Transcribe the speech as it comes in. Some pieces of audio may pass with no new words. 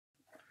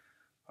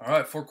All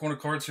right, Four Corner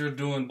Cards here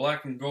doing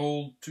black and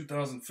gold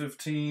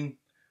 2015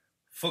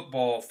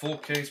 football full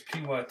case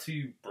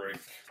PYT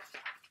break.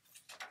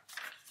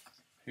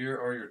 Here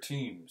are your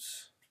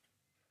teams.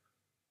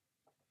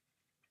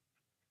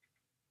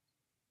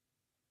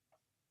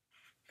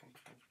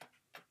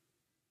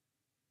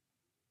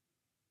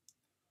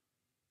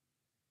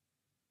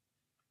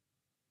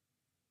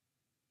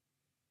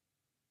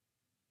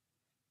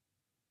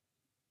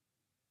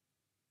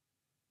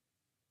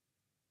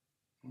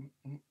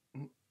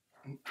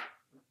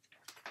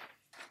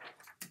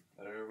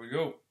 There we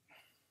go.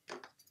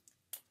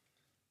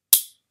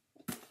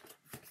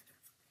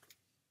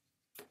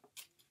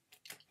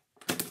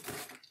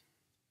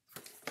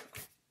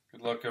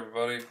 Good luck,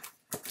 everybody.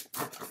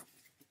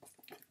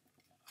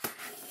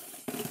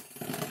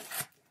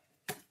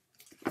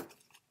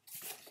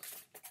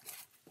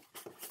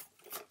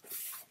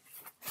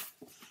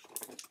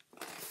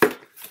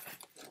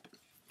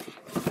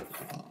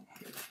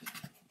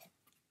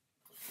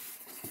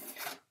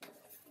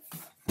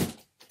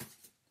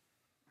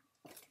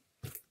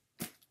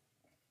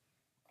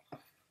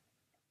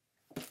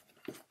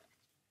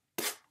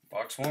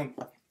 Box one.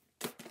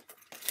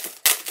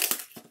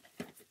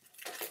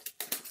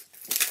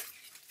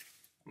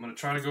 I'm going to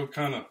try to go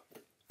kind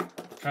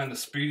of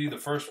speedy. The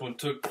first one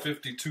took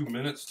 52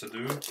 minutes to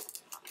do.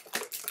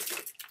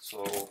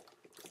 So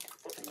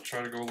I'm going to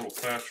try to go a little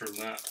faster than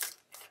that.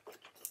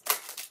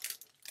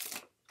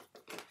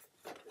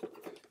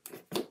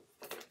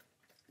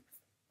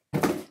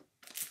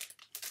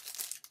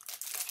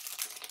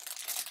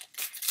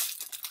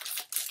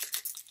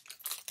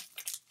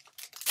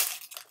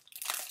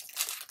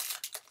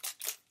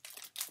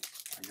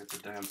 Get the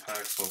damn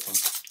packs open.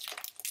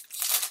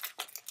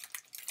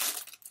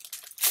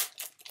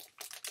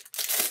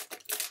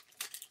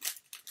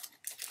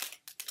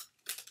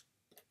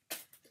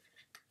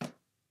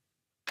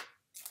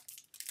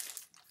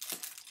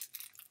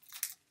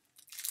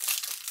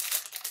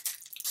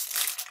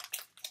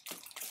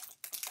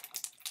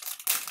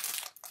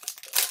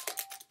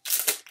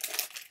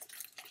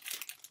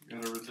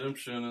 Got a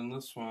redemption in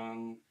this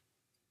one.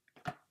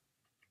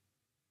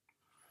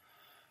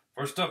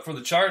 First up for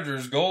the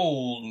Chargers,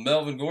 gold,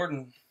 Melvin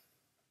Gordon.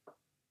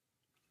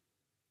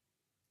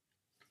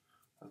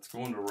 That's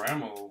going to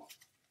Ramo.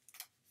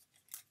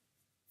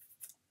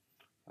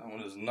 That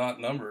one is not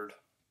numbered.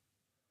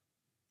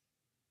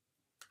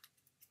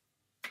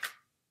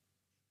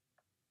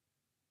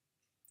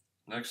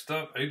 Next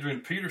up, Adrian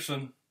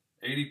Peterson,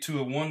 82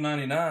 of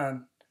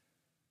 199.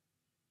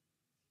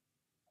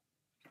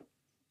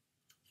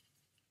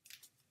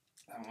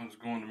 That one's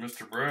going to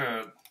Mr.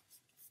 Brad.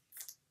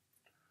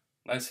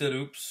 Nice hit,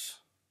 oops.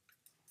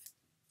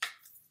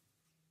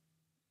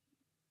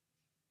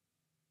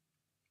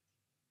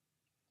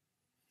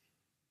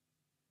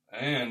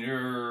 And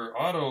your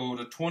auto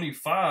to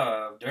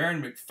 25,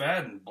 Darren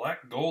McFadden,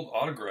 black gold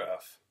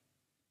autograph.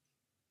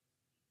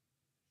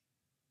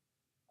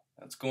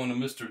 That's going to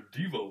Mr.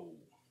 Devo.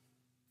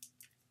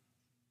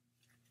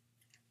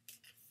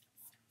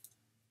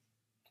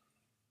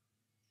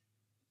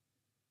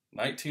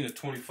 $19 of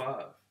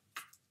 25.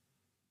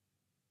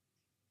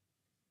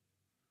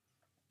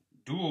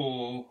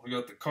 Duel, we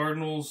got the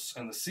Cardinals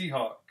and the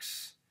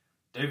Seahawks.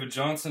 David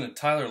Johnson and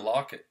Tyler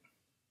Lockett.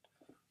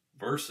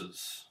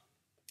 Versus.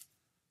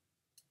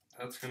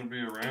 That's going to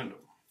be a random.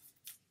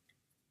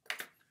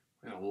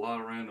 We had a lot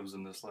of randoms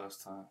in this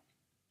last time.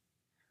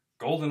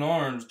 Golden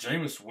Arms,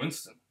 Jameis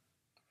Winston.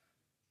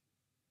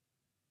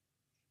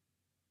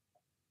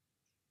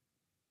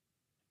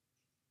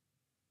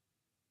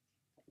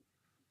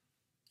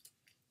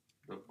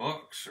 The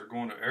Bucks are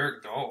going to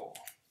Eric Dahl.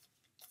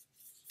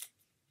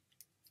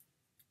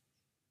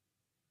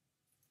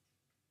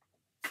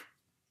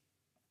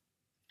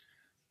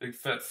 Big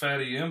fat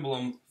fatty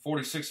emblem,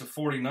 46 of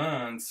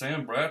 49,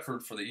 Sam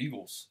Bradford for the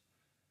Eagles.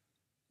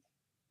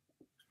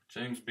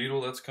 James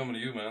Beadle, that's coming to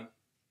you, man.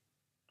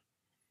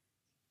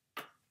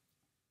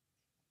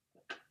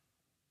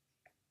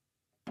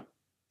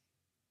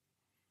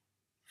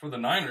 For the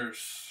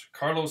Niners,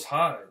 Carlos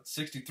Hyde,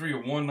 63 of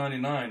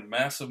 199,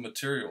 massive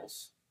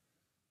materials.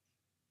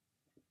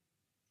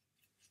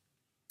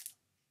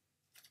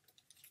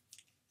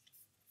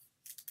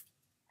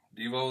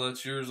 Devo,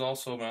 that's yours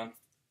also, man.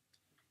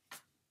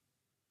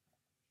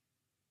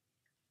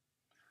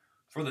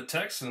 For the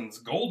Texans,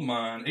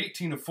 Goldmine,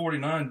 18 of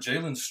 49,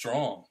 Jalen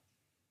Strong.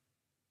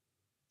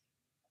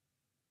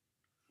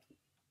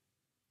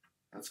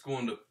 That's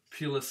going to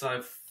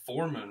PLSI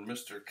Foreman,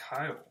 Mr.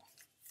 Kyle.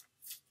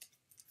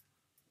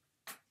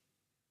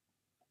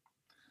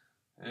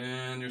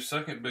 And your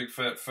second big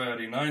fat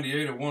fatty,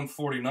 98 of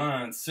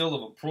 149, seal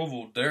of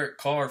approval, Derek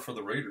Carr for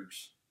the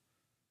Raiders.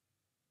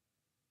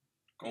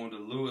 Going to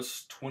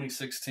Lewis,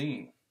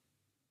 2016.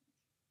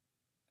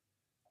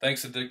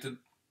 Thanks, Addicted.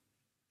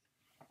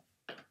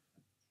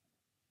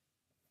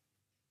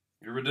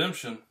 Your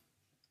redemption.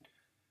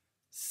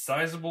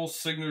 Sizable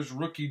Signers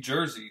rookie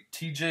jersey,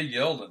 TJ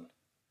Yeldon.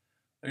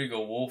 There you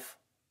go, Wolf.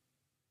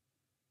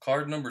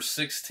 Card number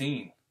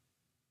 16.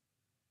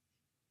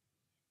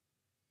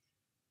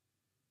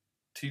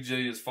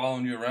 TJ is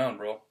following you around,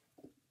 bro.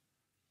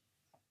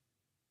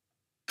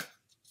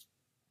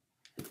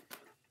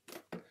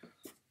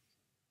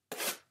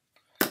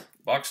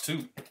 Box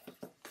 2.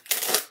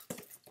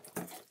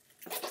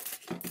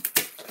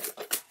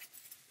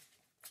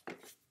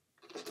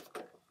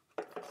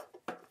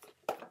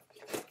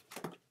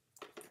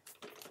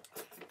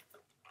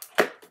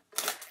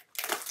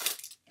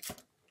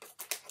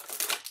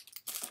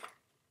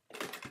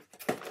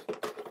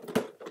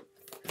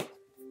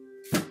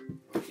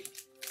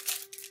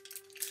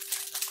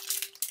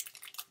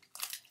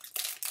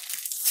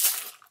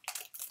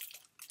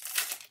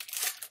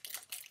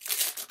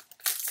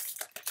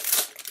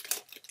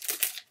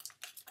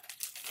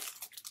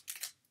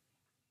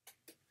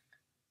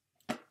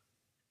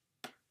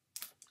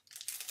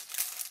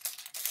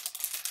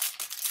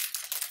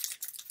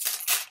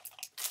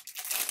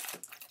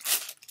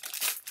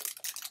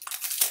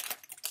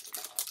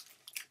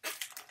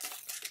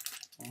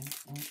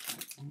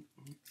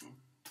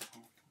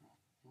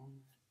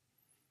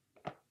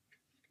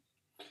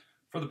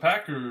 For the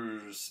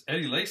Packers,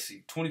 Eddie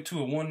Lacy,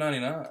 22 of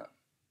 199.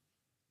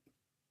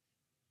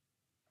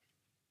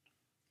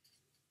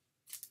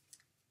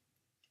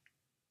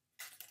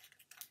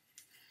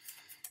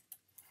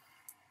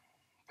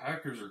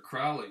 Packers are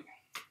Crowley.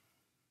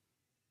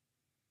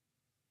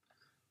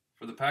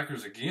 For the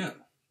Packers again,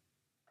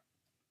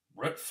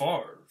 Brett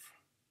Favre,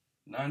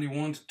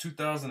 91 to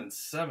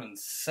 2007,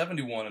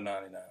 71 of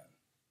 99.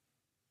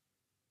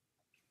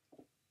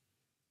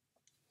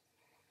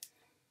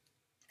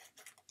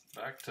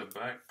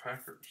 Back-to-back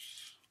Packers.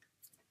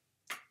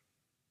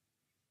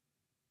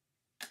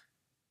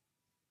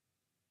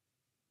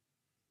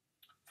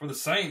 For the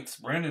Saints,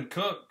 Brandon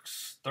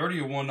Cooks, 30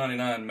 of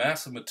 199,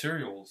 Massive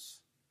Materials.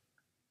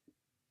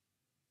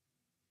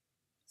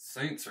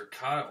 Saints are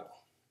Kyle.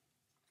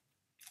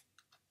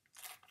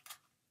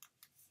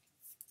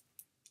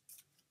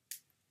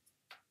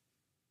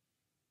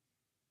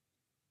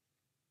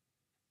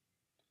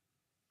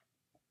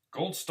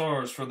 Gold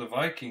Stars for the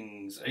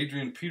Vikings,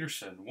 Adrian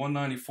Peterson,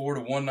 194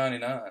 to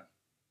 199.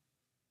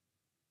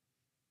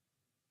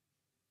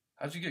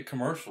 How'd you get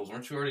commercials?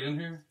 Weren't you already in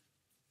here?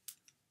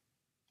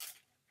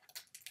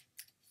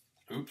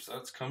 Oops,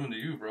 that's coming to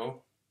you,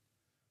 bro.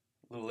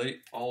 A little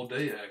late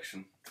all-day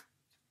action.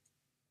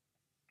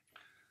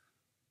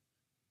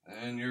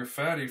 And your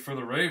fatty for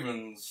the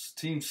Ravens,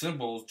 team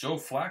symbols, Joe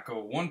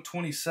Flacco,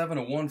 127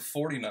 to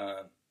 149.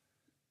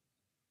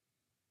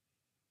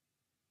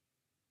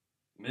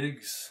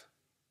 Miggs.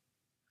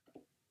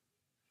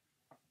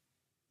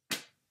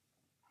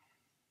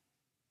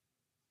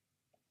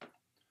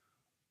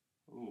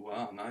 Ooh,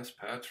 wow, nice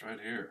patch right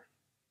here.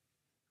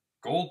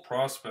 Gold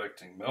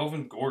prospecting,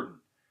 Melvin Gordon,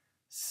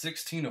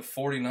 16 of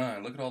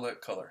 49. Look at all that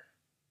color.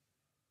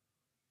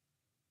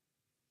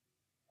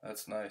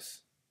 That's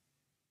nice.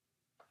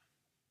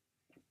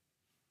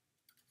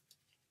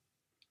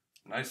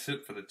 Nice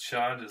hit for the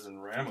Chargers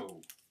and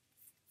Ramo.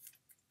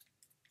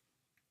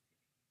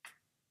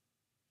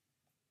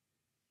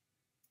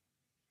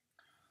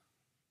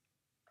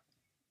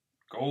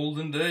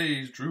 Golden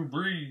Days, Drew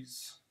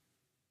Brees,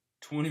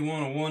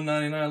 21 of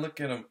 199.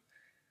 Look at him.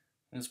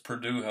 His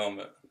Purdue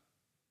helmet.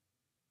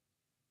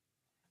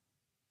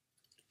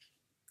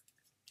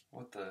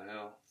 What the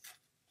hell?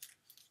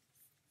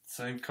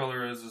 Same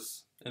color as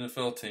his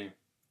NFL team.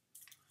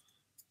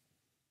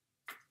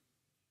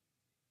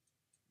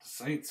 The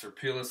Saints are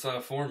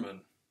PLSI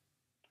Foreman.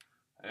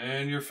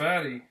 And your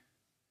fatty.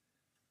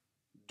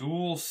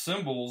 Dual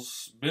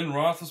symbols, Ben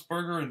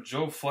Roethlisberger and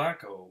Joe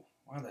Flacco.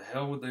 Why the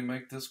hell would they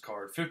make this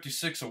card?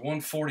 56 of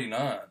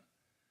 149.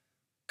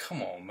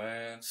 Come on,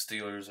 man.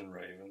 Steelers and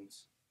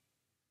Ravens.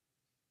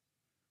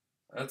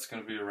 That's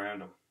going to be a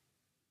random.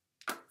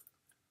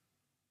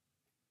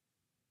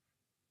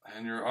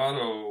 And your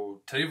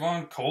auto,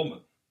 Tavon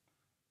Coleman.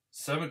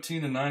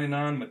 17 of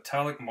 99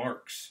 metallic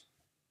marks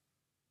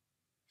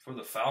for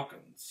the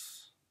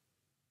Falcons.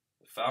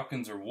 The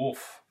Falcons are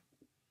Wolf.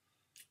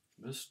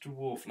 Mr.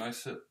 Wolf,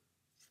 nice hit.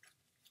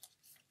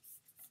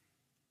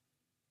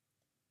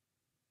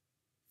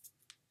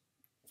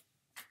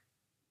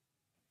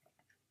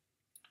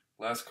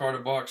 Last card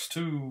of box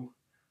 2.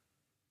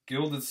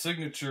 Gilded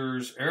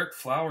Signatures, Eric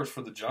Flowers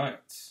for the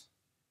Giants.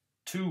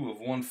 2 of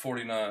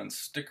 149,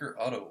 sticker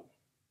auto.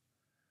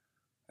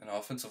 An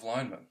offensive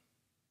lineman.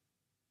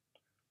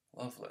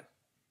 Lovely.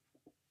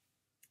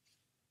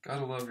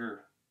 Gotta love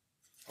your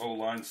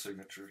O-line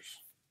signatures.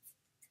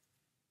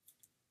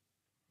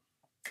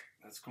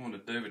 That's going to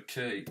David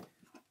K.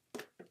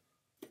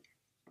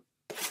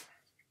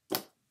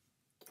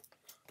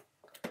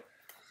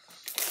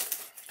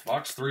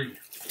 Box 3.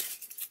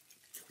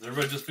 Is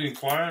everybody just being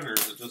quiet, or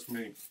is it just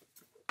me?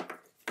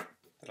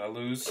 Did I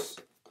lose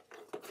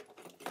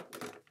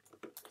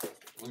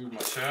my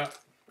chat?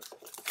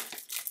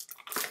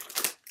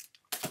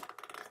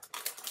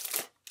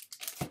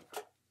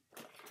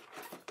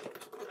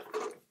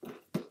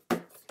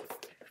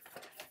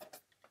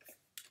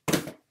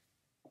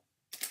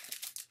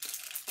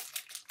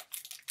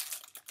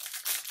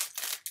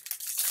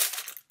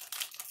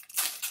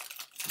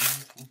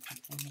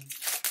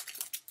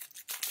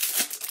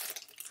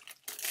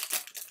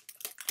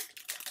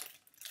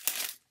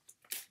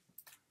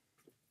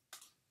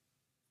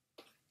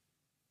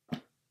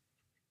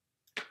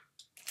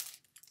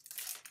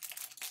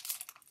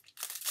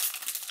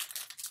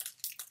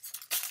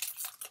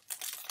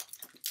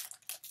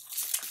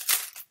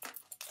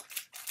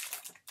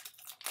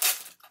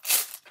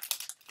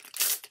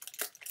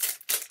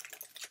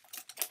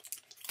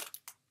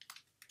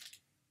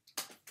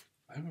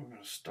 Maybe we're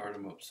going to start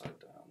him upside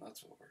down.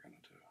 That's what we're going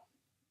to do.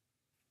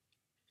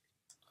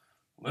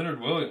 Leonard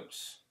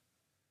Williams.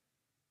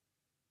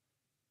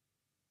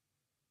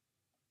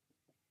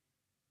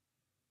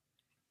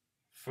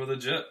 For the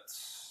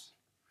Jets.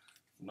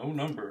 No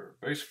number.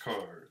 Base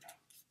card.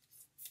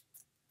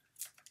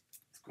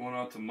 It's going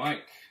out to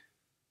Mike.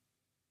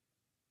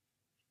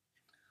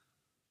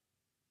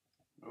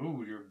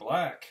 Oh, you're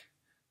black.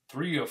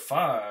 3 of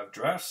 5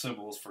 draft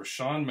symbols for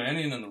Sean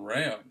Mannion and the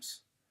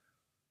Rams.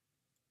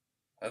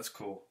 That's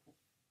cool.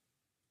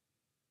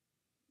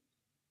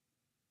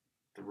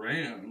 The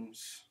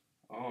Rams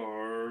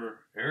are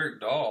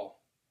Eric Dahl.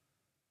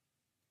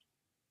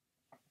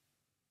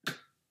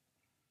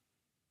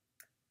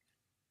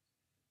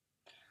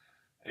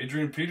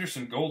 Adrian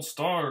Peterson, Gold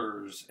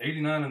Stars,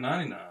 89 and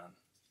 99.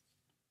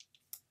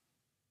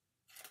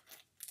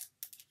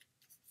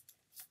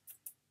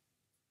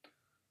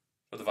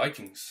 For the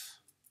Vikings,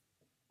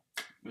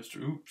 Mr.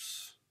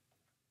 Oops.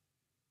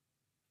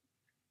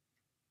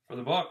 For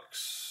the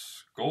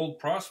Bucks, Gold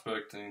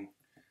Prospecting,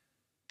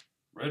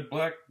 Red,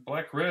 Black,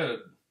 Black, Red,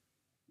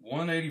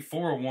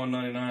 184 of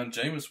 199,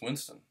 Jameis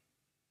Winston.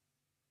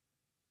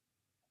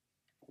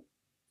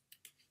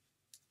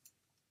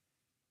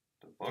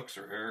 The Bucks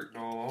are Eric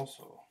Dahl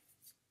also.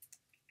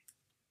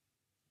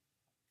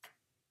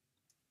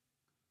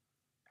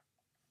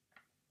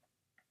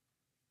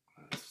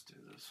 Let's do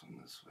this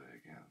one this way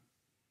again.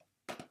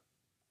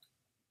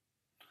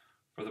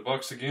 For the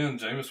Bucks again,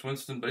 Jameis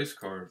Winston base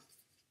card.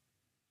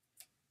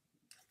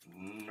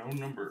 No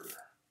number.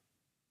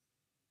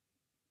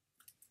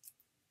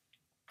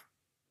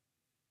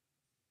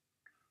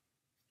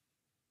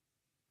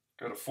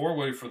 Got a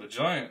 4-way for the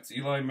Giants.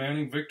 Eli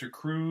Manning, Victor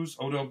Cruz,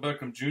 Odell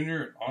Beckham Jr.,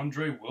 and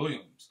Andre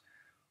Williams.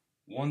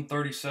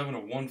 137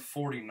 of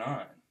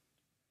 149.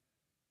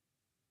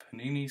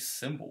 Panini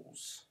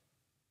Symbols.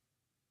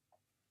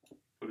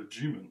 For the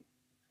G-Men.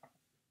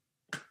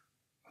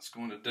 That's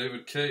going to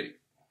David K.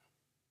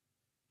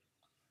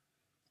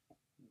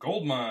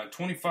 Goldmine,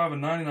 25 of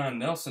 99,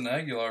 Nelson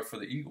Aguilar for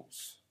the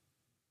Eagles.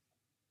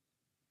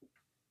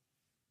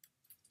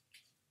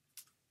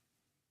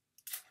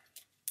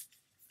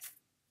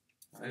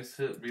 Nice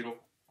hit, Beetle.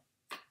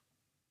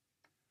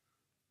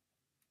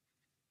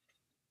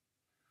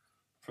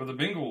 For the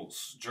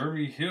Bengals,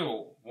 Jeremy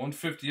Hill,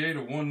 158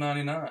 of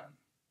 199.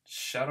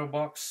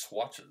 Shadowbox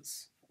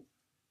swatches.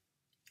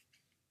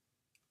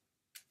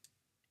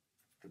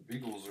 The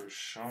Beagles are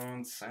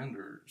Sean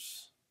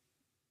Sanders.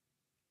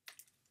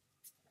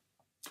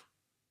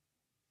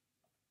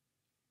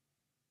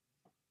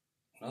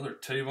 Another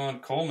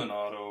Tavon Coleman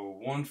auto,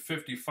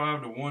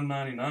 155 to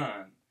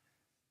 199.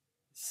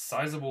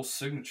 Sizable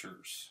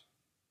signatures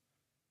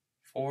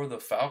for the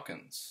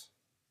Falcons.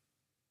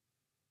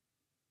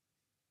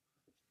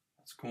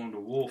 That's going to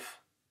Wolf.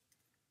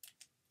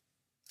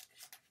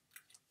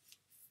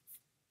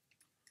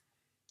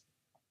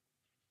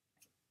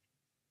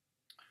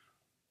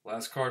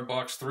 Last card,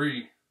 box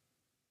 3.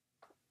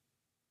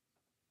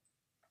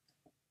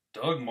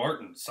 Doug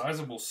Martin,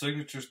 sizable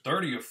signatures,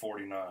 30 of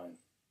 49.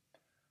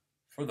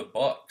 For the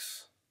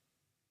Bucks.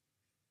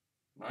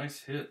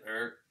 Nice hit,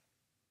 Eric.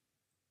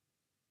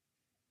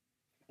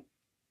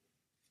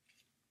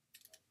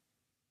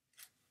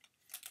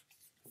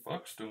 The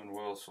Bucks doing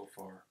well so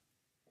far.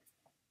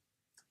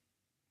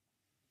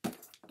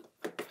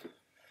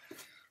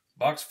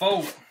 Box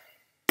 4.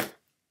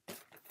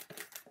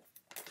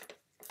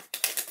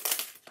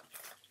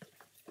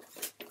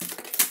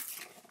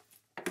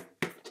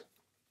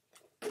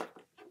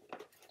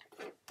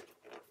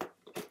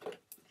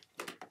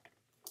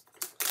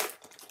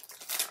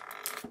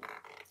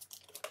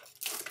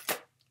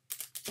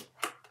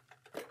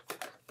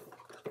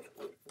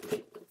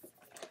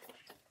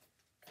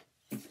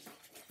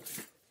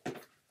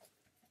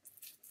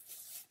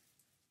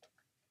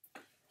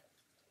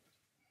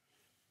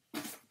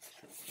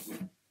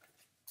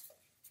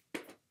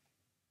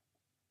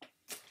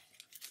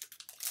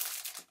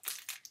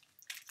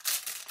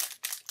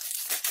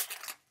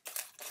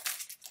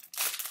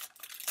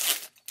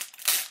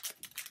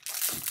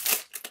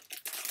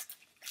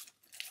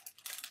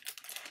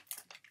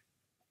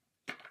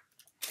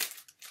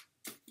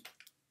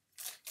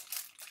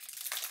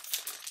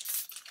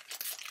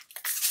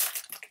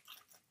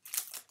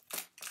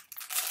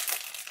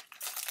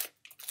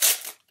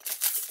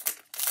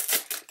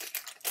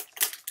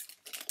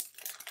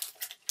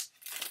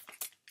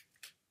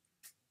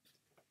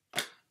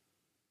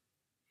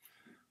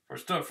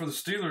 First up for the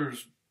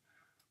Steelers,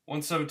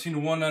 117 to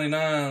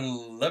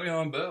 199,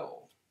 Le'Veon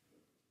Bell.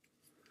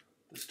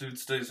 This dude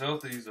stays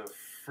healthy. He's a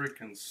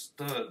freaking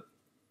stud.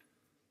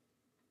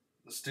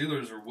 The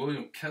Steelers are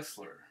William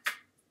Kessler.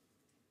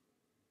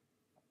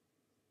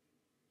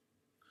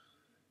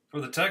 For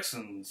the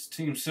Texans,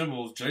 team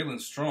symbols Jalen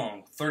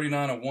Strong,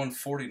 39 of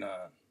 149.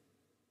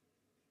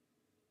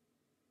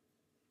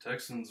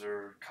 Texans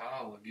are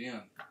Kyle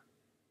again.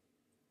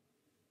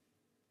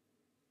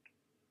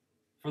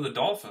 For the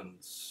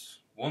Dolphins,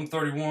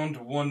 131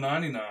 to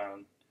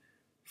 199.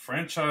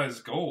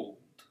 Franchise gold.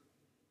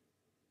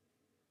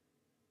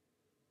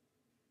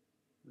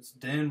 It's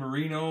Dan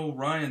Marino,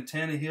 Ryan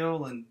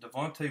Tannehill, and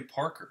Devontae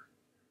Parker.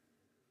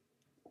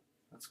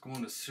 That's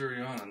going to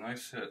Sirianni.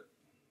 Nice hit.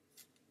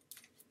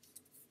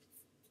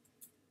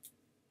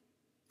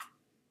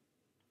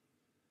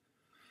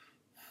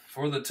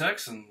 For the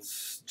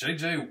Texans,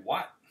 J.J.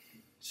 Watt,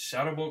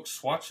 Shadowbook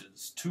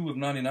swatches, 2 of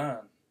 99.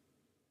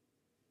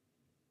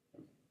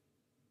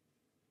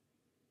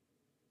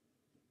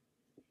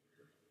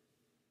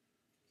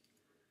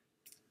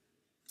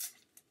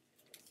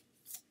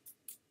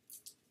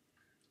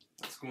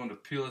 That's going to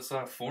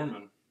PLSI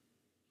Foreman.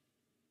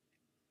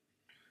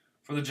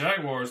 For the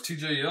Jaguars,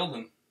 T.J.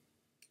 Yeldon.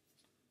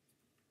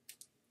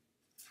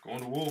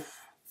 Going to Wolf.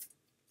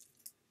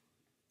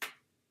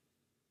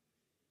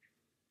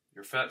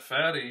 Your Fat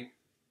Fatty,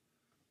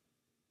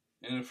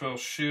 NFL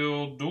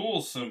Shield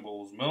dual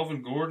symbols,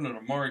 Melvin Gordon and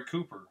Amari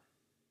Cooper.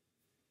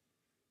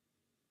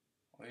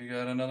 Well, you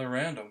got another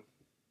random.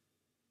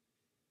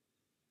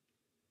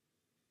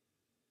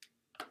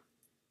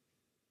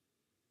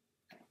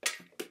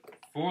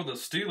 For the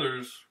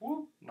Steelers,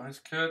 whoop, nice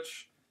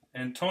catch.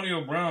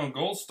 Antonio Brown,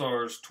 Gold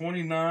Stars,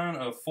 29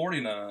 of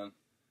 49.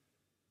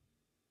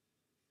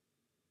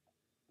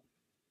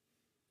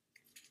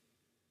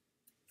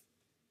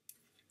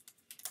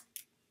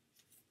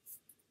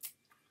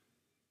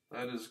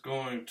 That is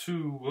going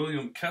to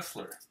William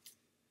Kessler.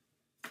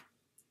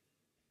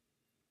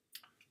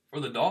 For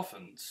the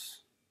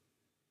Dolphins.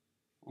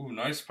 Ooh,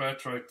 nice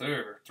patch right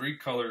there.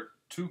 3-color,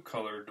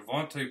 2-color.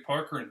 Devontae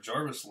Parker and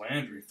Jarvis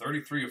Landry.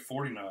 33 of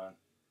 49.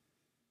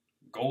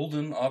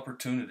 Golden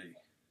opportunity.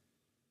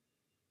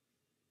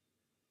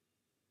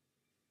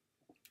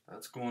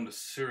 That's going to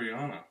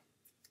Sirianni.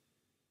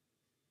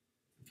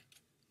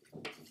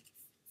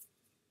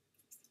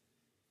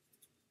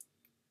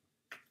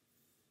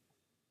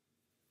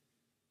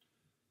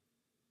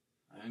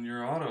 And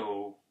your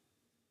auto,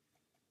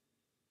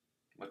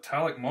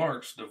 metallic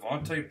marks,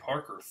 Devontae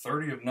Parker,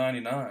 30 of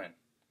 99.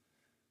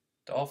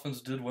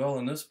 Dolphins did well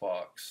in this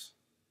box.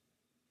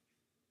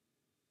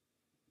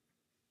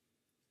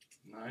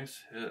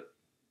 Nice hit.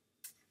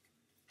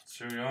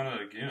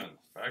 Sirianni again,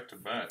 back to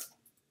back.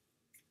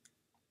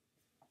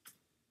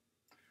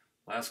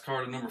 Last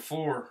card of number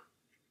 4.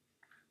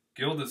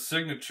 Gilded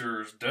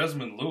Signatures,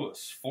 Desmond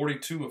Lewis,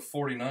 42 of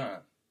 49.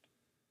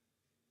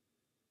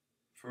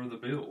 For the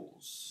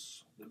Bills.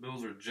 The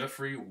Bills are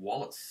Jeffrey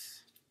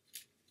Wallace.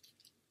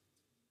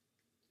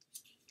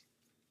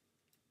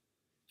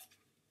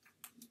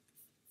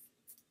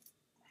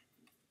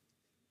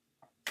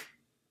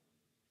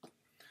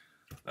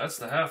 That's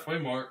the halfway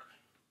mark.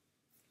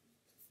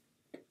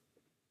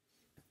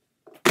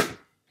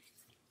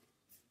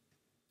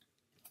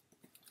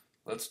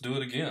 Let's do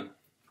it again.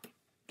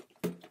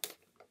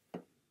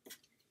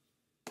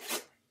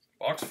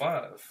 Box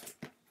 5.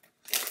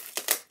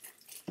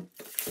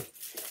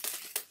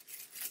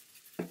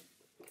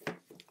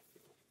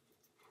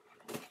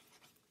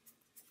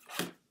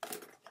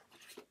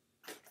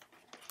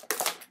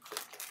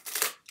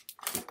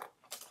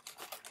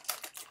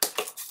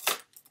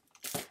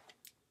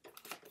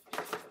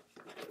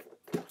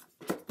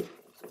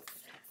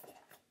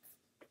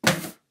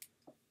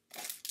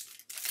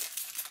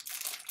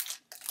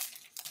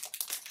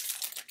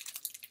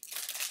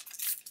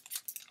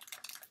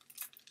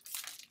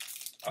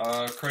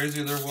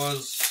 Crazy, there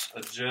was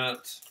a jet.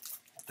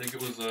 I think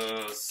it was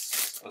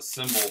a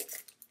symbol.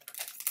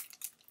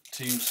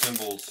 Team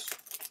symbols.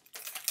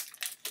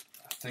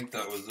 I think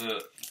that was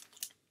it.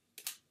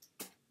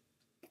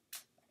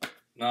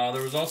 No,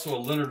 there was also a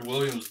Leonard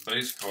Williams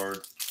base card.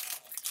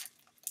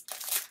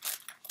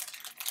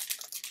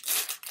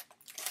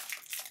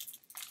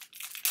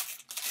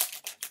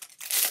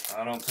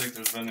 I don't think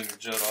there's been any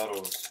jet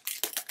autos.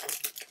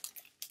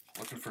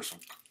 Looking for some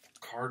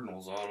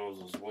Cardinals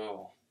autos as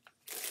well.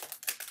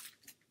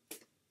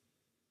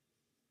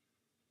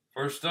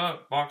 First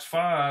up, box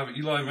 5,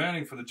 Eli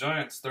Manning for the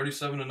Giants,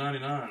 37 to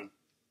 99.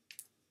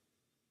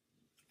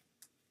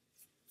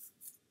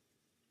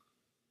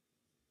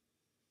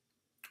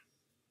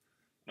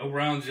 No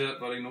Browns yet,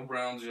 buddy. No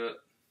Browns yet.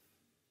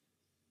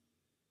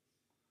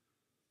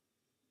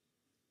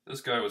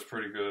 This guy was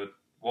pretty good.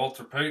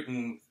 Walter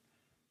Payton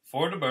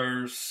for the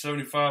Bears,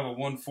 75 of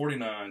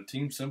 149.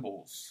 Team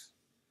symbols.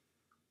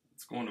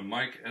 It's going to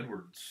Mike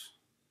Edwards.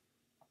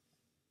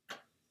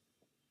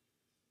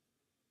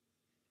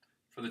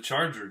 For the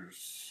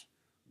Chargers,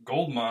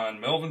 Goldmine,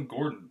 Melvin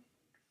Gordon,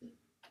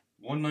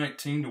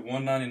 119 to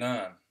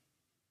 199.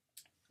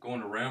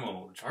 Going to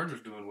Ramo. The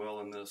Chargers doing well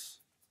in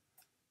this.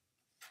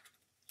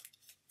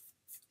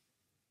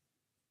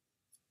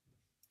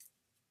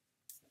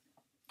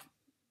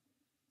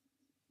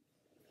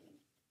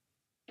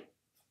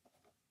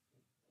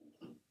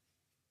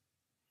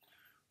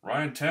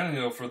 Ryan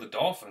Tannehill for the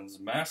Dolphins.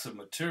 Massive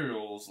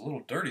materials. A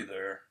little dirty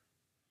there.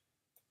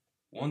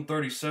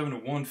 137 to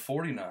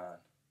 149.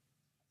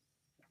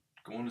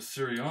 Going to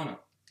Sirianni.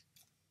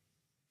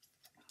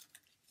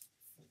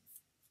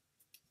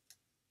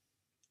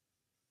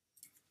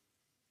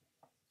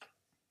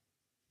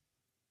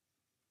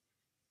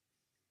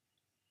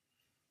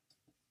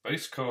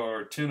 Base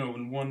card, 10 of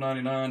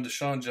 199,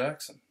 Deshaun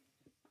Jackson.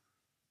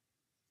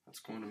 That's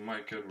going to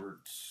Mike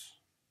Edwards.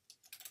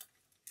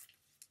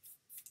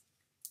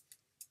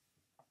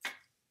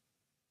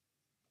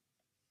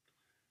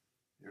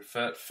 Your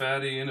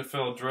fatty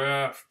NFL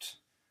draft,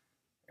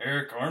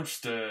 Eric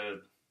Armstead.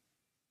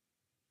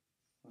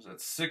 Was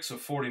that 6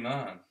 of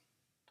 49?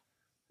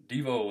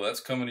 Devo, that's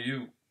coming to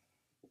you.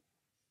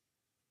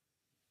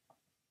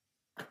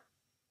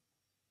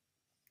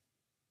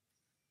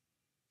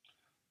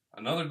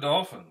 Another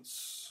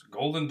Dolphins.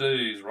 Golden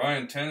Days.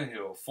 Ryan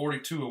Tannehill.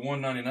 42 of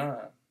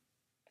 199.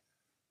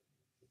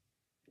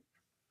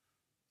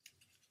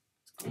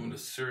 It's going to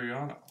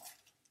Sirianni.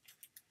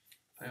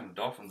 Damn, the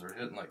Dolphins are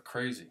hitting like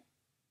crazy.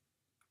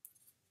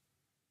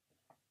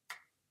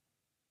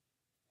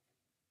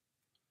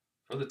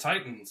 For the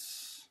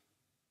Titans.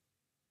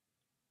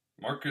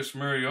 Marcus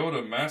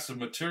Mariota. Massive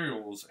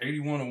materials.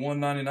 81 of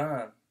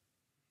 199.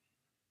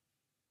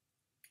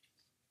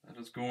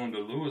 That is going to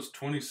Lewis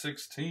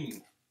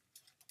 2016.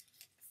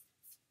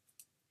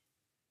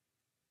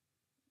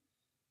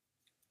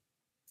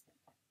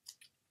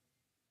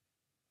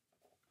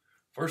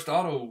 First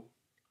auto,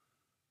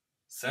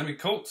 Sammy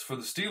Coates for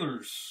the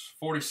Steelers,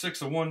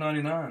 46 of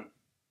 199.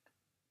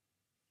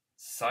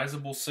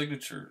 Sizable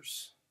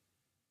signatures.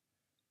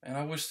 Man,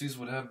 I wish these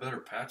would have better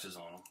patches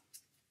on them.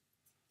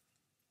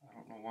 I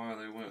don't know why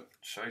they went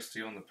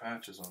shiesty on the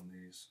patches on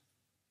these.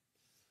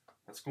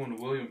 That's going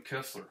to William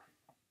Kessler.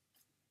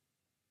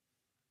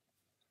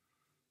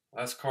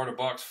 Last card of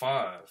box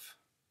 5.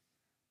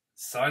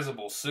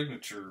 Sizable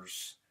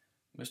signatures,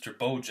 Mr.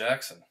 Bo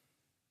Jackson.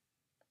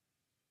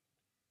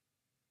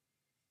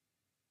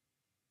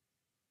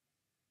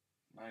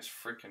 Nice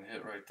freaking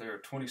hit right there.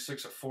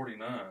 26 of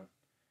 49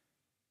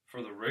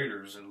 for the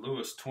Raiders in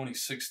Lewis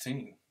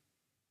 2016.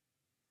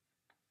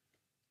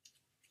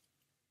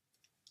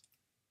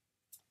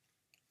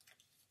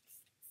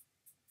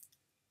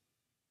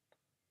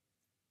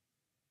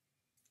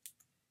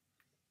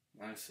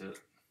 Nice hit.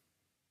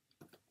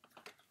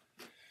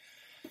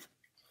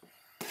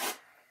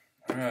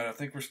 Alright, I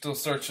think we're still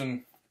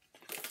searching.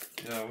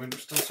 Yeah, we're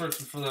still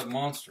searching for that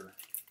monster.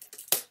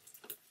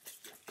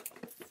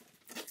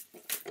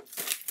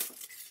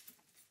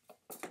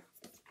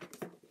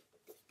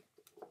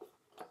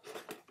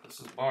 This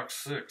is box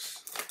 6.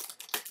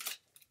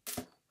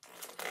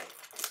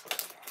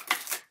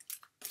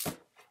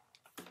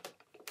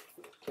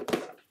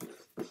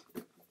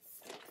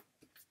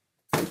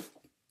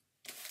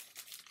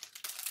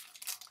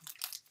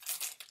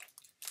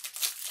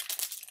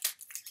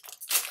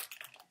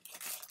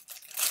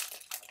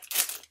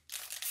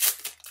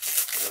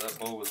 Yeah, that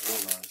bow was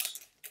real nice.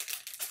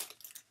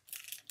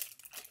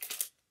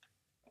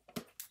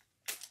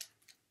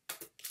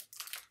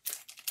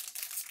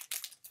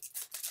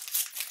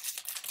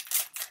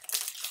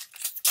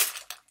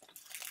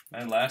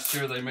 Man, last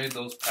year they made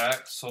those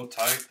packs so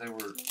tight they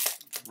were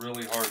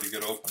really hard to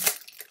get open.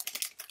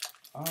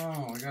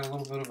 Oh, we got a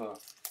little bit of a...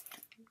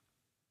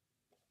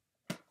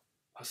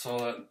 I saw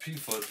that in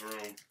P-Fud's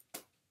room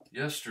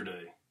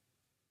yesterday.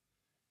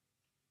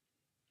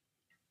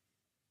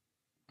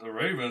 The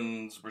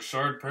Ravens,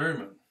 Rashard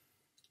Perryman.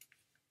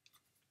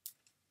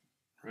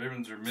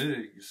 Ravens are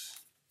Migs.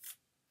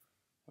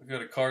 We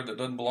got a card that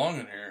doesn't belong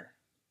in here.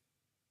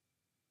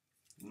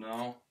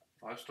 No,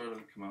 5-star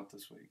doesn't come out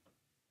this week.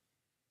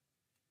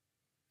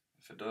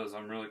 If it does,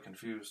 I'm really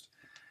confused.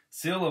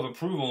 Seal of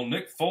approval,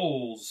 Nick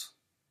Foles.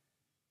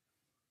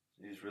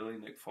 Geez, really,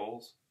 Nick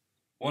Foles?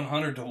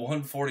 100 to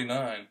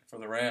 149 for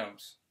the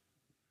Rams.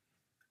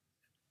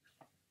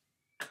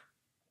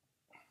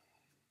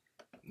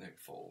 Nick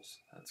Foles,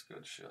 that's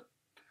good shit.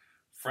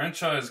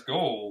 Franchise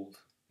Gold,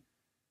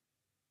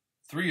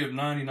 3 of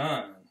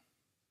 99.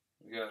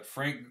 We got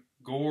Frank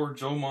Gore,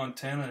 Joe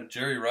Montana, and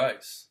Jerry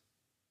Rice.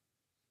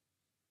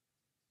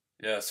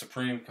 Yeah,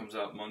 Supreme comes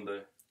out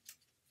Monday.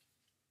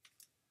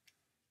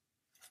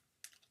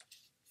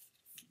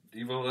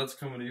 Devo, that's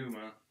coming to you,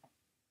 man.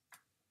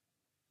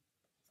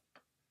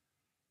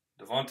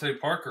 Devontae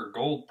Parker,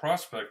 Gold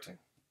Prospecting.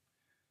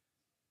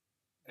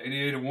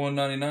 88 of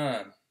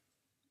 199.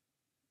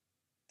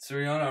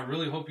 Sirianni, I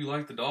really hope you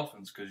like the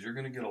Dolphins because you're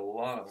going to get a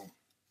lot of them.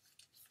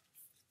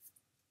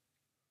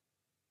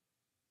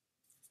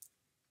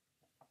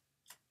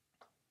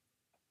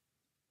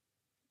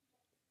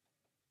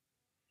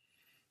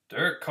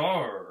 Derek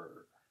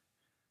Carr,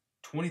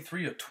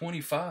 23 of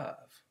 25.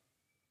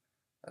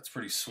 That's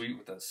pretty sweet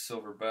with that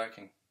silver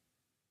backing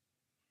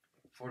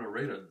for the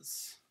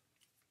Raiders.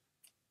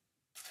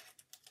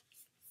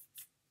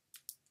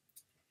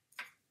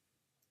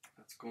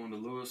 That's going to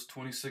Lewis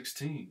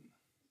 2016.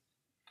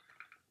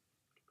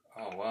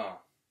 Oh wow.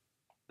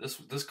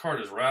 This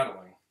card is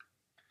rattling.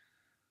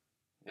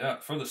 Yeah,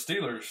 for the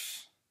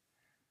Steelers,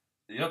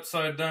 the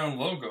upside down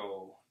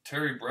logo,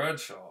 Terry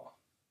Bradshaw.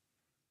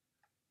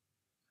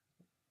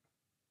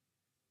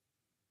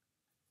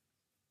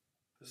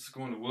 This is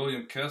going to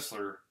William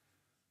Kessler.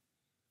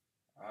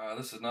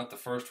 This is not the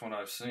first one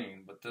I've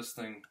seen, but this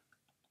thing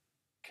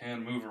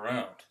can move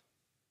around.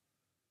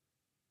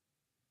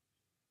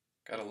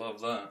 Gotta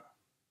love that.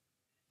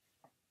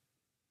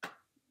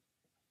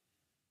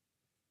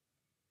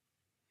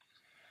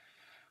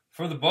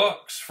 For the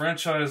Bucks,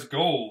 franchise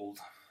gold,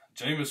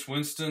 Jameis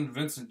Winston,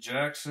 Vincent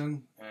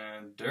Jackson,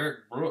 and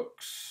Derek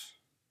Brooks.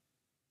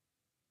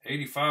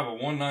 85 of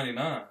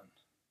 199.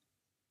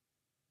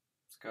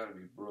 It's got to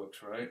be Brooks,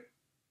 right?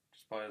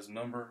 Just by his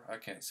number. I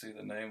can't see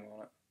the name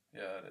on it.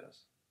 Yeah, it is.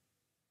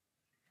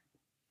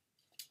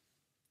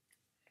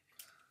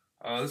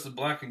 This is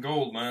black and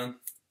gold, man.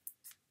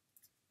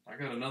 I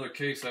got another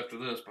case after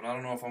this, but I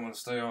don't know if I'm going to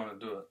stay on and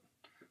do it.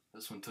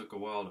 This one took a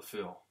while to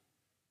fill.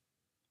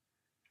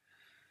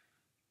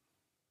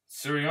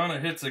 Sirianni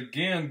hits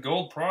again,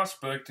 gold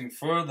prospecting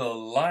for the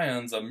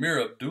Lions,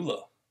 Amir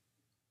Abdullah.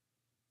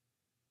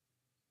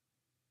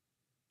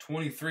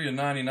 23 of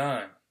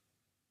 99.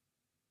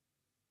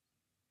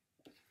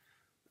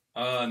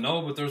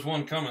 No, but there's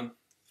one coming.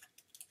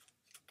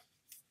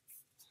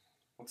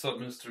 What's up,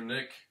 Mr.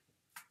 Nick?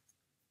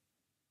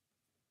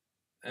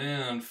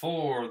 And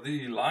for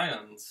the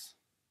Lions,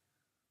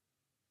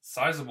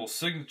 sizable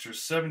signature,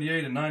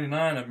 78 of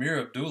 99, Amir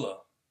Abdullah.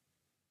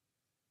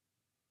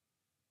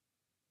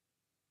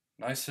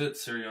 Nice hit,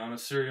 Sirianni.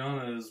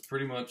 Sirianni is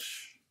pretty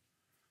much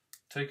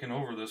taken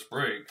over this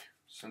break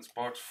since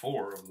box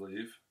 4, I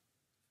believe.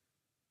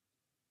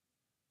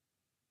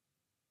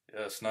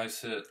 Yes,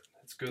 nice hit.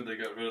 It's good they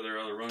got rid of their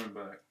other running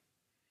back.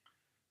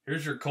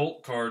 Here's your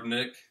Colt card,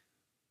 Nick.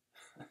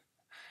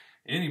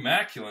 In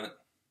immaculate,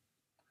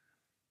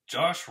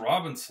 Josh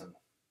Robinson,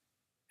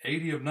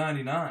 80 of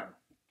 99.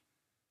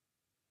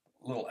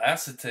 A little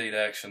acetate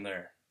action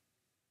there.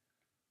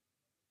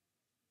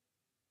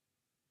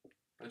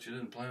 Bet you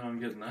didn't plan on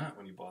getting that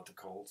when you bought the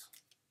Colts.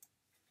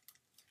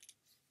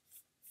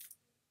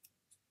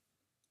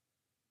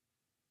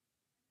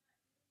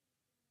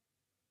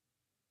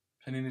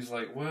 Panini's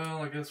like,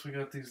 well, I guess we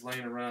got these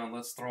laying around.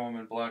 Let's throw them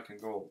in black and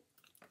gold.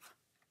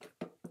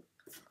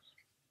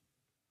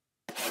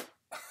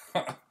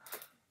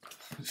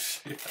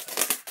 Shit.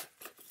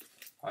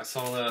 I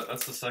saw that.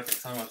 That's the second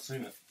time I've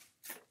seen it.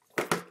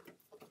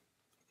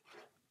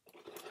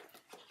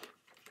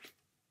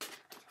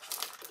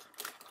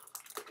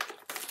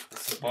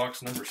 This is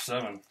box number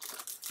 7.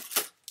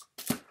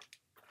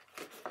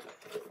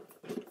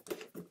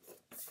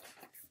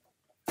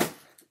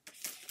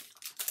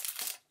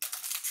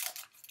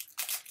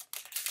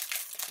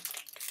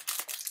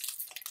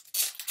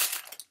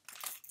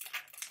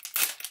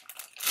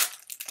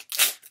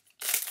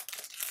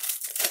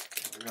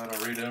 We got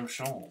a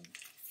redemption.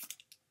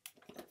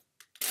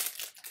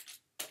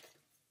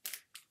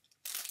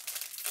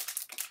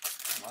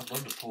 I'd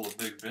love to pull a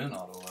Big Ben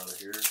auto out of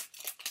here.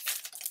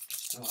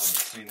 Still haven't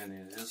seen any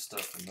of his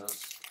stuff in this.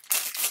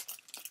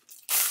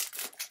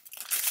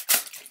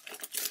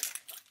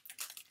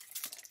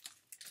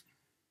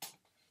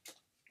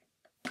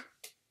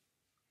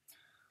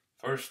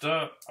 First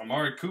up,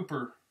 Amari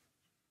Cooper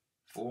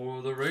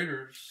for the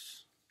Raiders.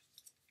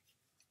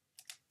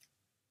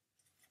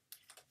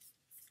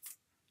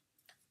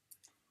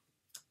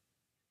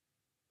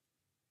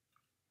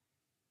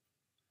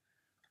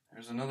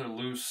 There's another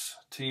loose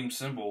team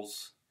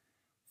symbols,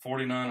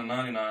 49 and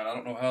 99. I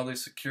don't know how they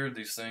secured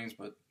these things,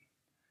 but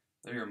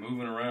they are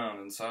moving around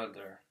inside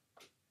there.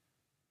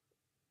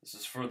 This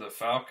is for the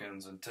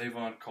Falcons and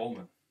Tavon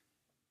Coleman.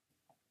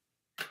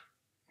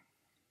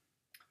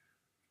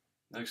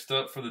 Next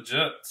up for the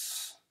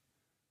Jets,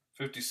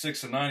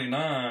 56 and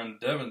 99,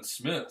 Devin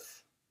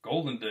Smith,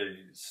 Golden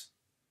Days.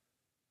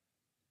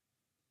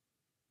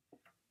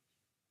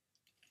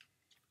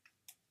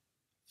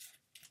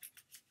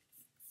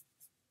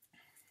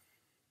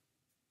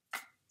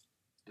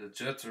 The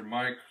Jets are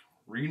Mike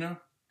Rena.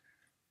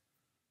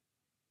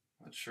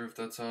 Not sure if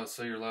that's how I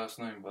say your last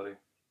name, buddy.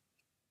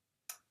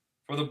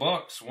 For the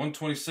Bucks,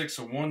 126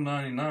 of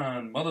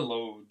 199,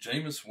 Motherlode,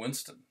 Jameis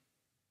Winston.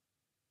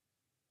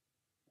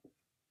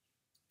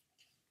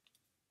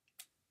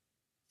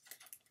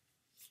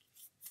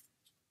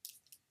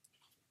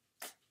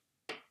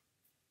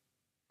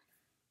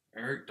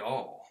 Eric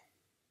Dahl.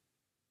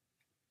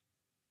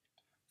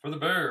 For the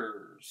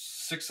Bears,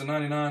 6 of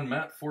 99,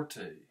 Matt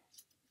Forte.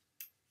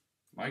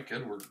 Mike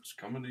Edwards,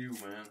 coming to you,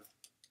 man.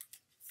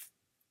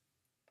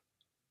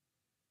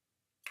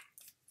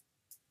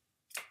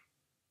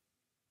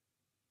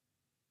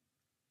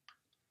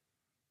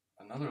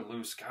 Another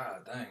loose guy,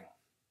 dang.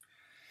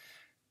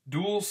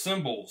 Dual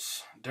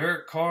symbols,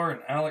 Derek Carr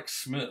and Alex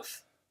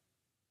Smith.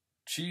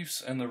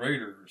 Chiefs and the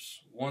Raiders,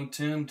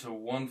 110 to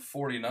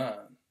 149.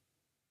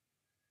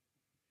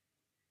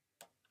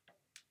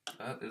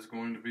 That is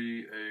going to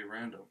be a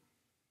random.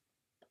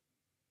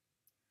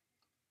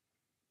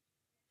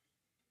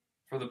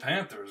 For the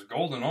Panthers,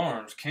 Golden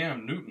Arms,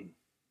 Cam Newton.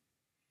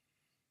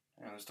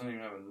 And this doesn't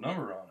even have a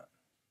number on it.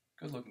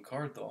 Good looking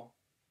card though.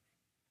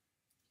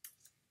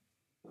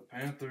 The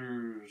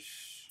Panthers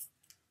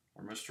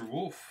are Mr.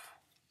 Wolf.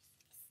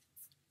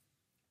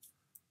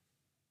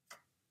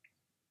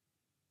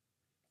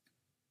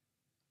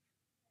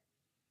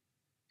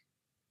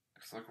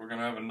 Looks like we're going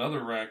to have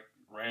another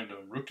random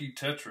rookie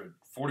Tetrad,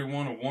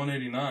 41 of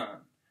 189.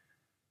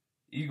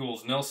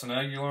 Eagles, Nelson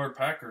Aguilar.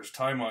 Packers,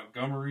 Ty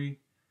Montgomery.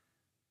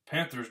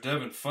 Panthers,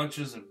 Devin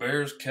Funches. And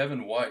Bears,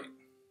 Kevin White.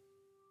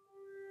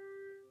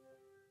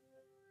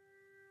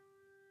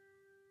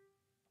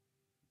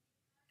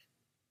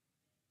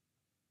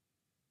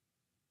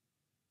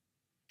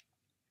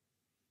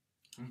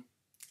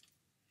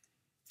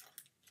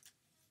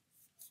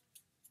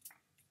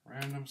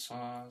 Random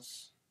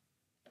sauce.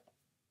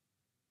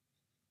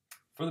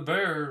 For the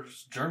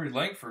Bears, Jeremy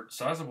Langford,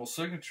 sizable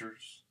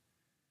signatures,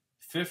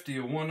 50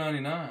 of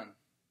 199.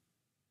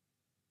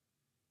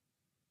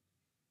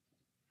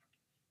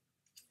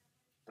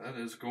 That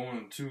is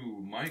going to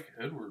Mike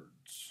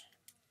Edwards.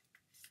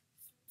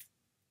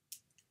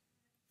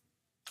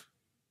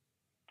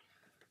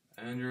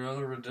 And your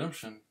other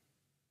redemption.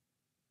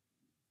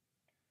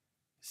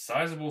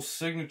 Sizable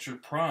signature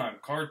prime,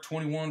 card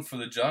 21 for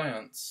the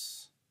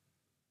Giants.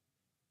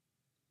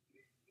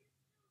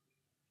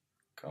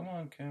 Come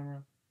on,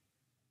 camera.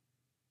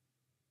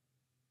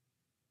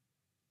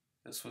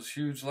 This was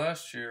huge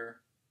last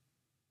year.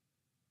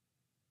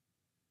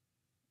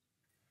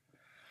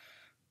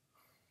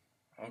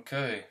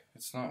 Okay,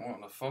 it's not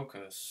wanting to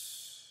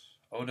focus.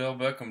 Odell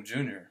Beckham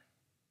Jr.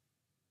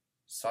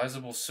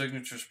 Sizable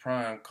signatures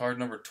prime, card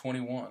number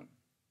 21.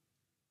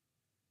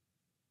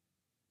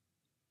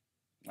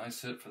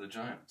 Nice hit for the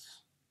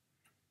Giants.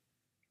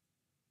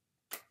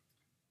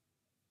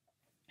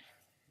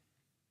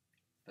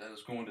 That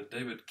is going to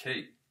David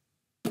Kate.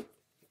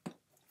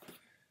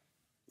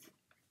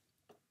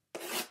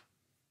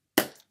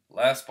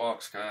 Last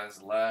box,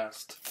 guys.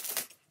 Last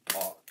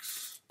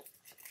box.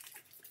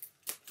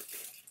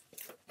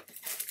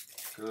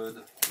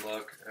 Good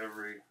luck,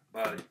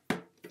 everybody.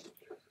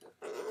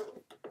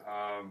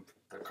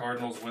 The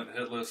Cardinals went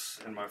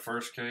hitless in my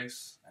first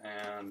case,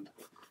 and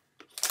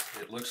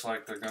it looks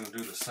like they're going to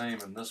do the same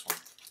in this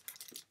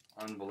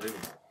one. Unbelievable.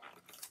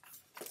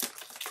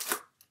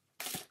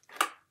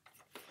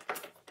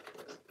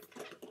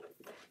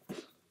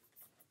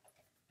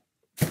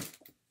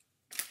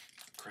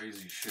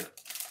 Crazy shit.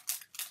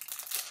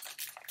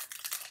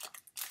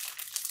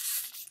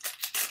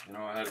 You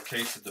know, I had a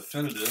case of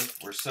definitive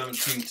where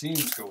 17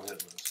 teams go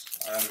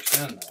hitless. I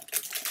understand that.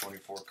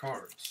 24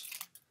 cards.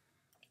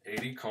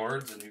 80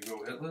 cards and you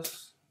go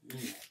hitless?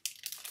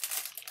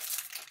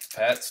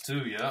 Pats too,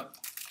 yep.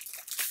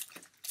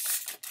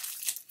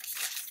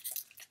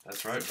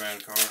 That's right,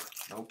 Brand Car.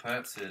 No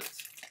Pats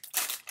hits.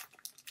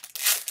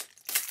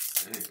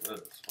 Hey,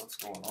 Liz, what's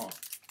going on?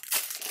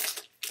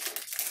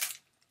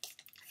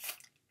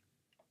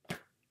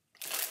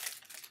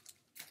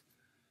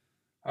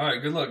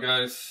 Alright, good luck,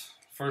 guys.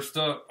 First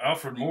up,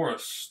 Alfred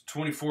Morris,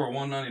 24 of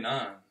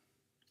 199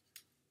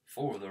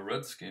 for the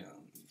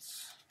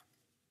Redskins.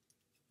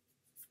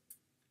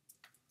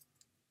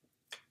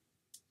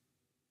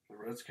 The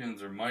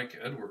Redskins are Mike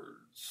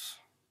Edwards.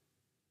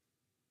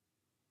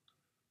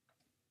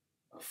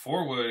 A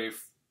four-way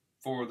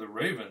for the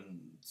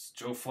Ravens,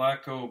 Joe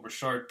Flacco,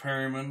 Brashard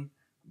Perryman,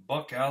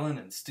 Buck Allen,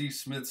 and Steve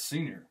Smith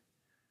Sr.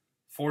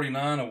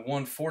 49 of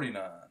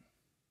 149.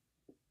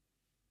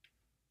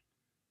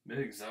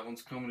 Biggs, that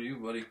one's coming to you,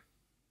 buddy.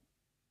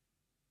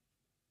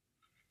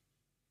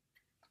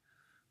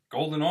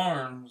 Golden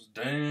Arms,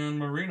 Dan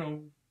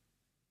Marino.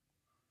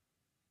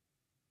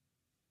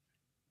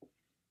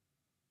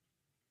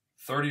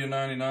 30 of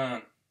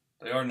 99.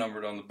 They are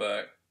numbered on the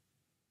back.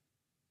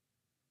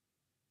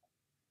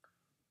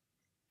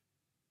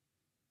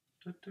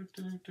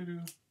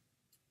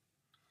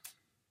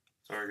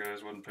 Sorry,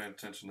 guys, wasn't paying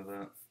attention to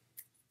that.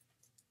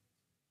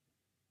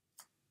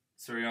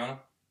 Sirianni,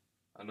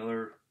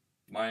 another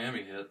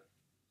Miami hit.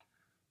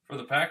 For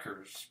the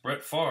Packers,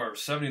 Brett Favre,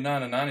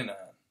 79 of 99.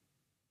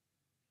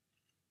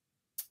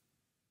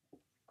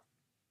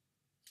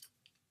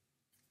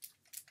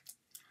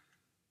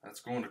 That's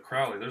going to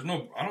Crowley.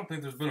 I don't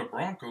think there's been a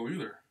Bronco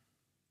either.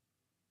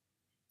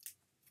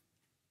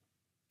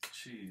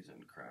 Cheese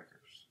and crackers.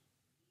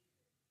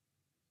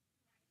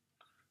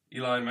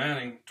 Eli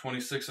Manning,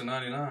 26 of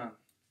 99.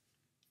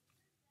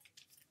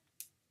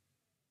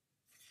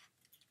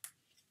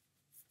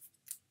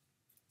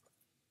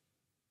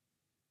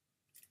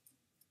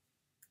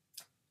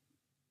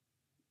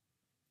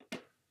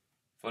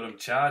 For them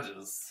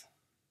Chargers,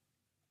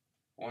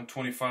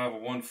 125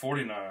 of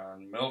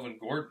 149. Melvin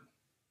Gordon.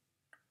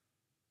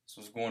 This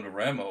one's going to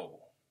Ramo.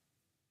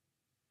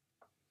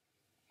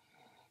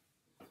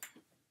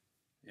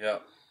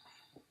 Yep.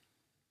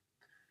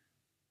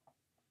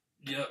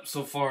 Yep,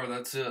 so far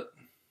that's it.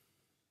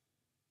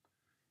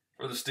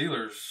 For the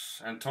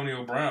Steelers,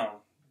 Antonio Brown,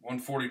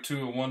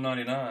 142 of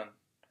 199.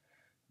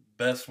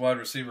 Best wide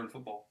receiver in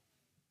football.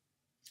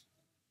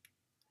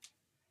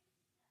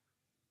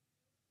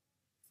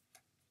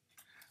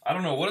 I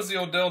don't know. What is the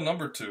Odell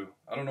number 2?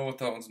 I don't know what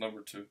that one's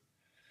number 2.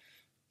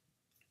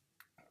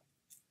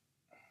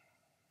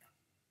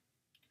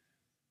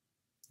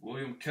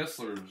 William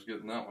Kessler is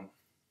getting that one.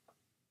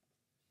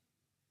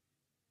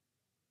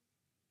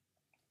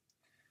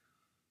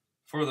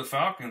 For the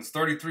Falcons,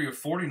 33 of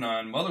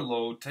 49,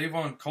 Motherlode,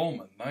 Tavon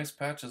Coleman. Nice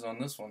patches on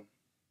this one.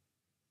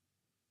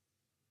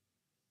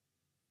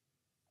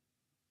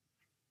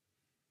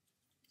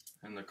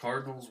 And the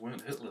Cardinals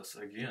went hitless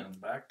again.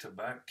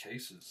 Back-to-back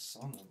cases.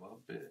 Son of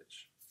a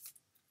bitch.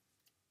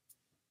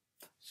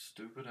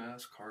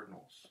 Stupid-ass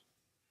Cardinals.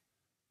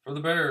 For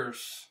the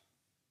Bears,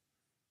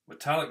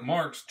 metallic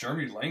marks,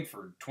 Jeremy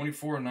Langford,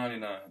 24 of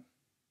 99.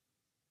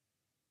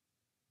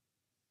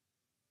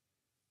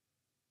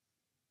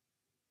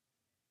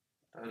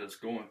 That is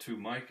going to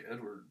Mike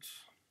Edwards.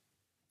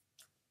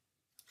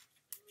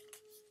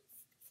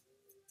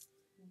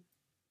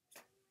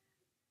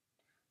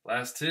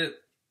 Last hit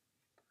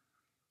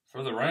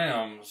for the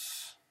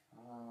Rams.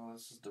 Oh,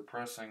 this is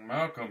depressing.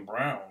 Malcolm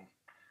Brown.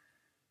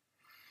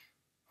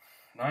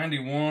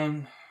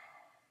 91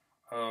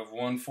 of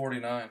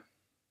 149.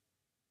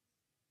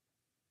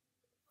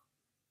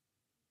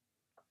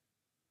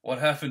 What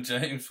happened,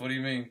 James? What do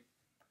you mean?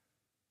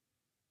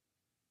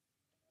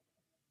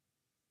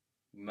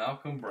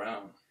 Malcolm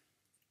Brown.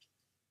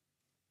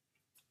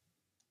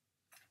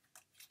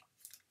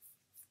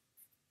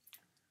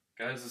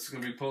 Guys, this is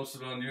going to be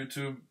posted on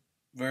YouTube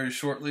very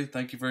shortly.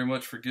 Thank you very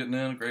much for getting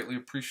in. Greatly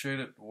appreciate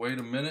it. Wait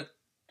a minute.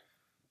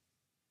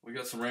 We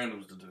got some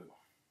randoms to do.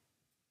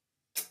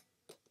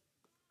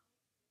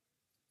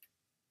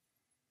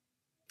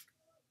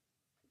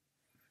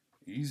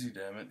 Easy,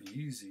 damn it.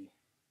 Easy.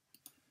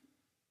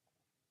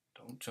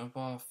 Don't jump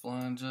off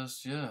flying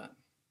just yet.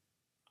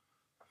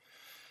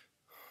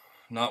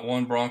 Not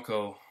one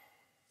Bronco.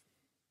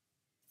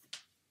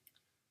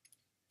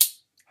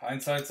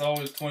 Hindsight's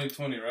always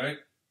 20/20, right?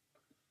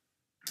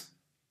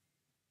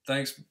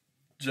 Thanks,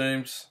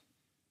 James.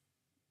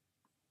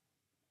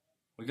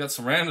 We got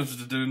some randoms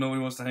to do.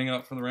 Nobody wants to hang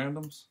out for the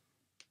randoms?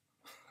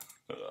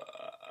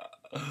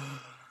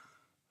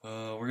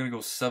 We're going to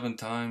go 7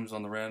 times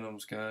on the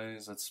randoms,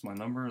 guys. That's my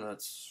number.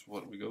 That's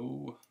what we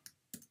go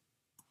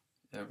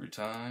every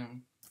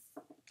time.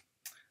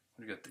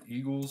 We got the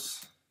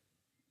Eagles.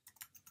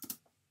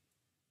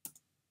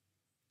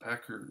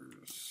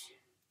 Packers.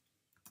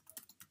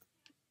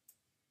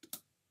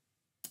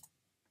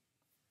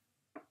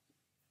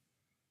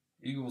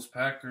 Eagles,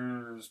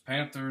 Packers,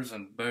 Panthers,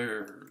 and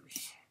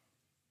Bears.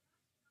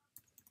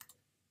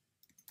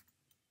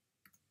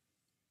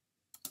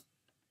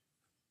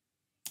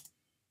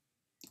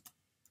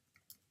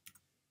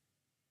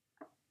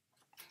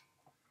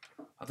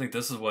 I think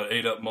this is what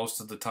ate up most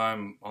of the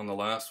time on the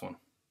last one.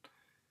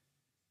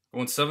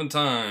 Going 7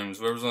 times.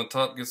 Whoever's on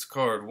top gets the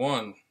card.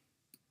 1,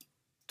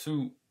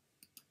 2,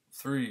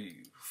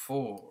 3,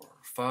 4,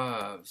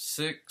 5,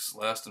 6.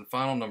 Last and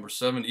final, number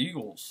 7,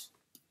 Eagles.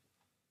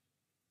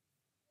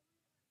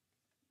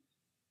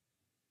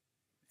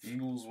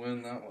 Eagles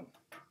win that one.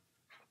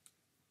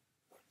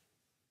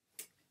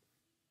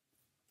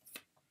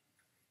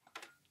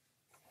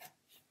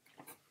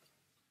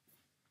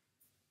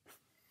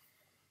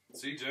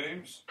 See,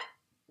 James?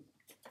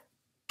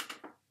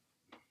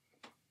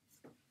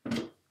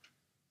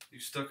 You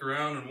stuck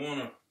around and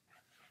won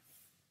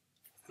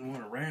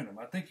a random.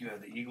 I think you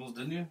had the Eagles,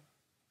 didn't you?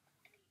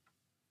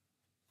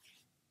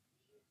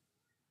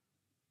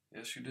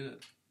 Yes, you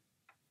did.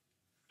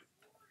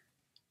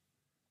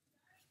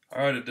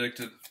 All right,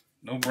 Addicted.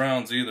 No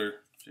Browns either.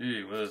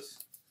 Gee whiz.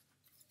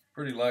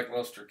 Pretty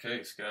lackluster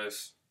case,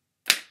 guys.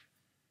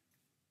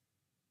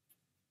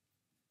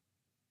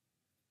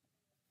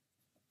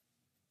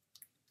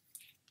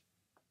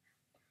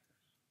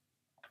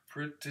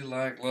 Pretty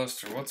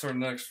lackluster. What's our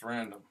next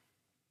random?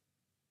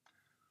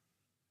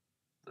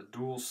 The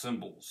dual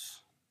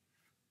symbols.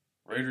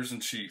 Raiders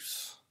and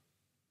Chiefs.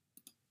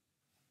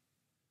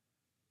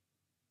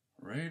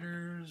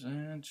 Raiders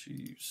and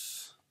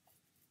Chiefs.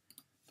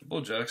 Bo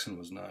Jackson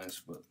was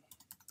nice, but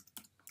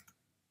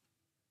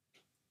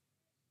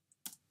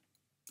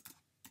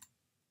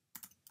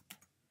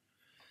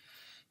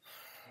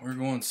we're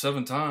going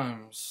 7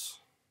 times.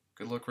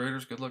 Good luck,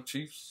 Raiders. Good luck,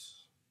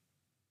 Chiefs.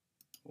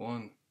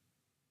 1,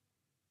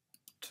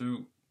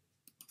 2,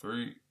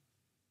 3,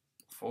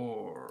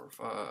 4,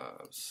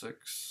 5,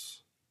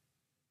 6,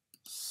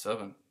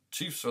 7.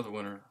 Chiefs are the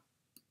winner.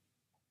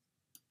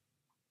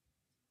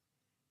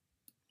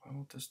 Why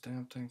won't this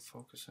damn thing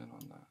focus in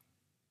on that?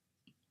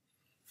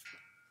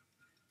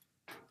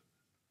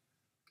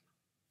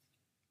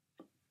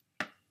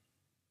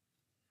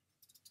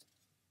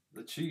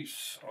 The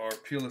Chiefs are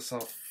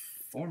PLSL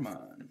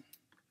Foreman.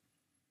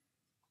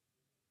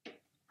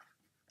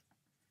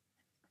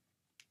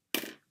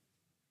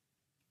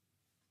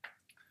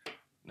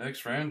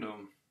 Next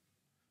random,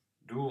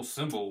 dual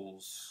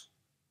symbols.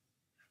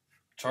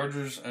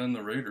 Chargers and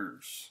the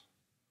Raiders.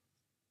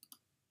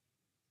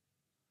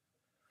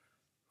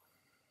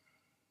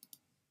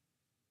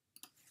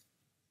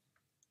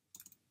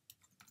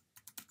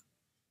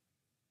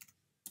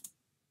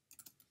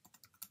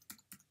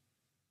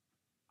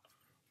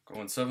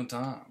 Going 7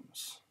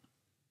 times.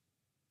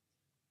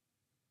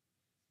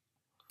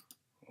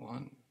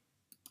 1,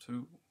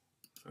 2,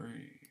 3,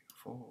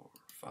 4,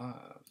 5,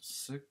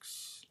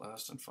 6.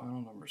 Last and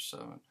final, number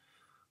 7.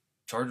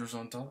 Chargers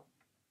on top.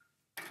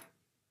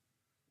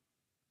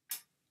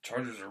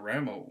 Chargers are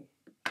Ramo.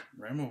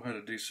 Ramo had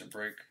a decent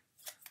break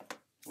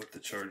with the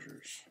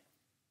Chargers.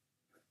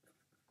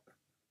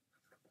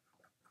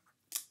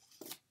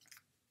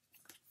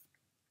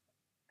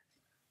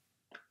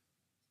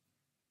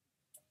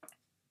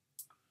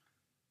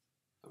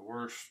 The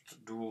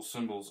worst dual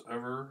symbols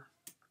ever,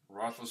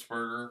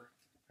 Roethlisberger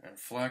and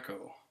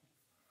Flacco.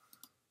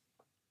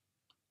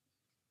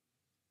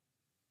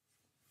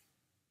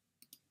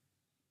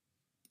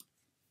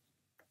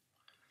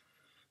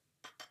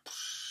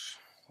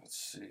 Let's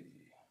see.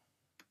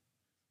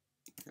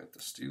 Got the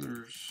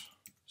Steelers.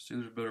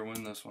 Steelers better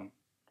win this one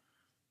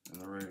than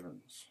the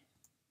Ravens.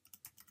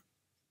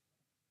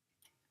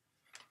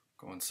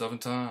 Going 7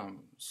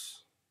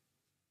 times.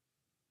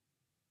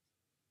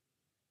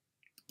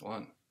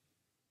 1,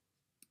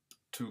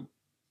 2,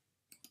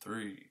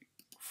 3,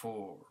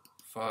 4,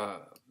 5,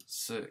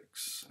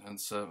 6, and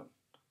 7.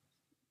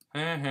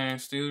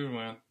 Steelers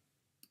win.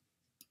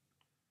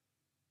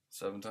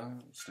 7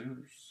 times,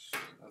 Steelers.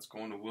 That's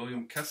going to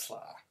William Kessler.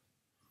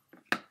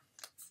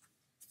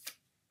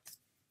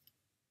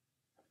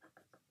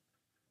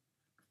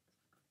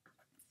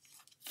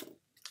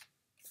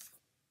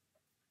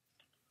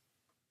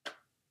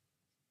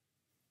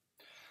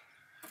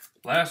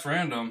 Last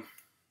random.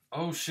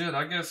 Oh shit,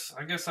 I guess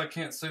I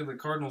can't say the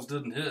Cardinals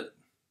didn't hit.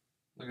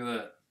 Look at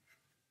that.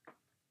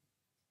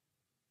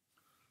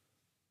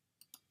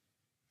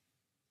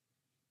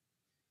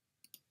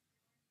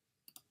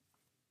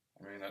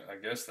 I mean, I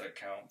guess that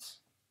counts.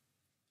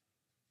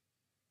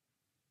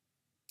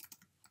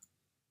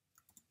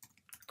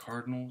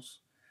 Cardinals.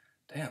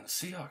 Damn, the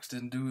Seahawks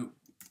didn't do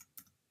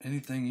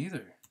anything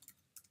either.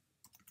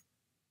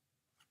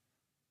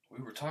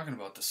 We were talking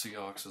about the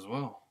Seahawks as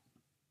well.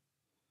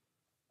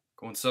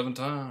 Going 7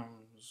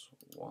 times.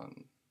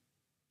 1,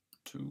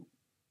 2,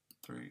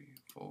 3,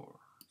 4,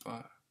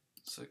 5,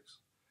 6,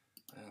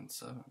 and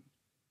 7.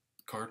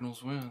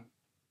 Cardinals win.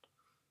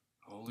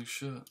 Holy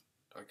shit.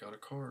 I got a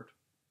card.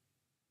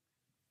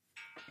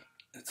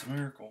 It's a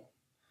miracle.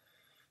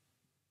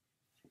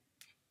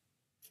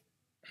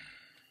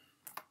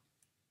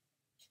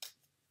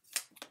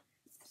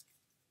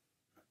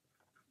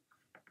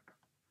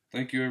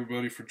 Thank you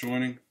everybody for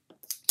joining.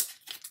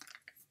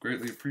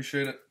 Greatly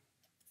appreciate it.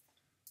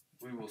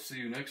 We will see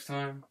you next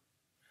time.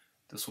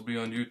 This will be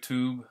on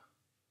YouTube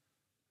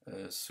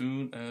as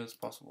soon as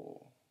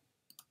possible.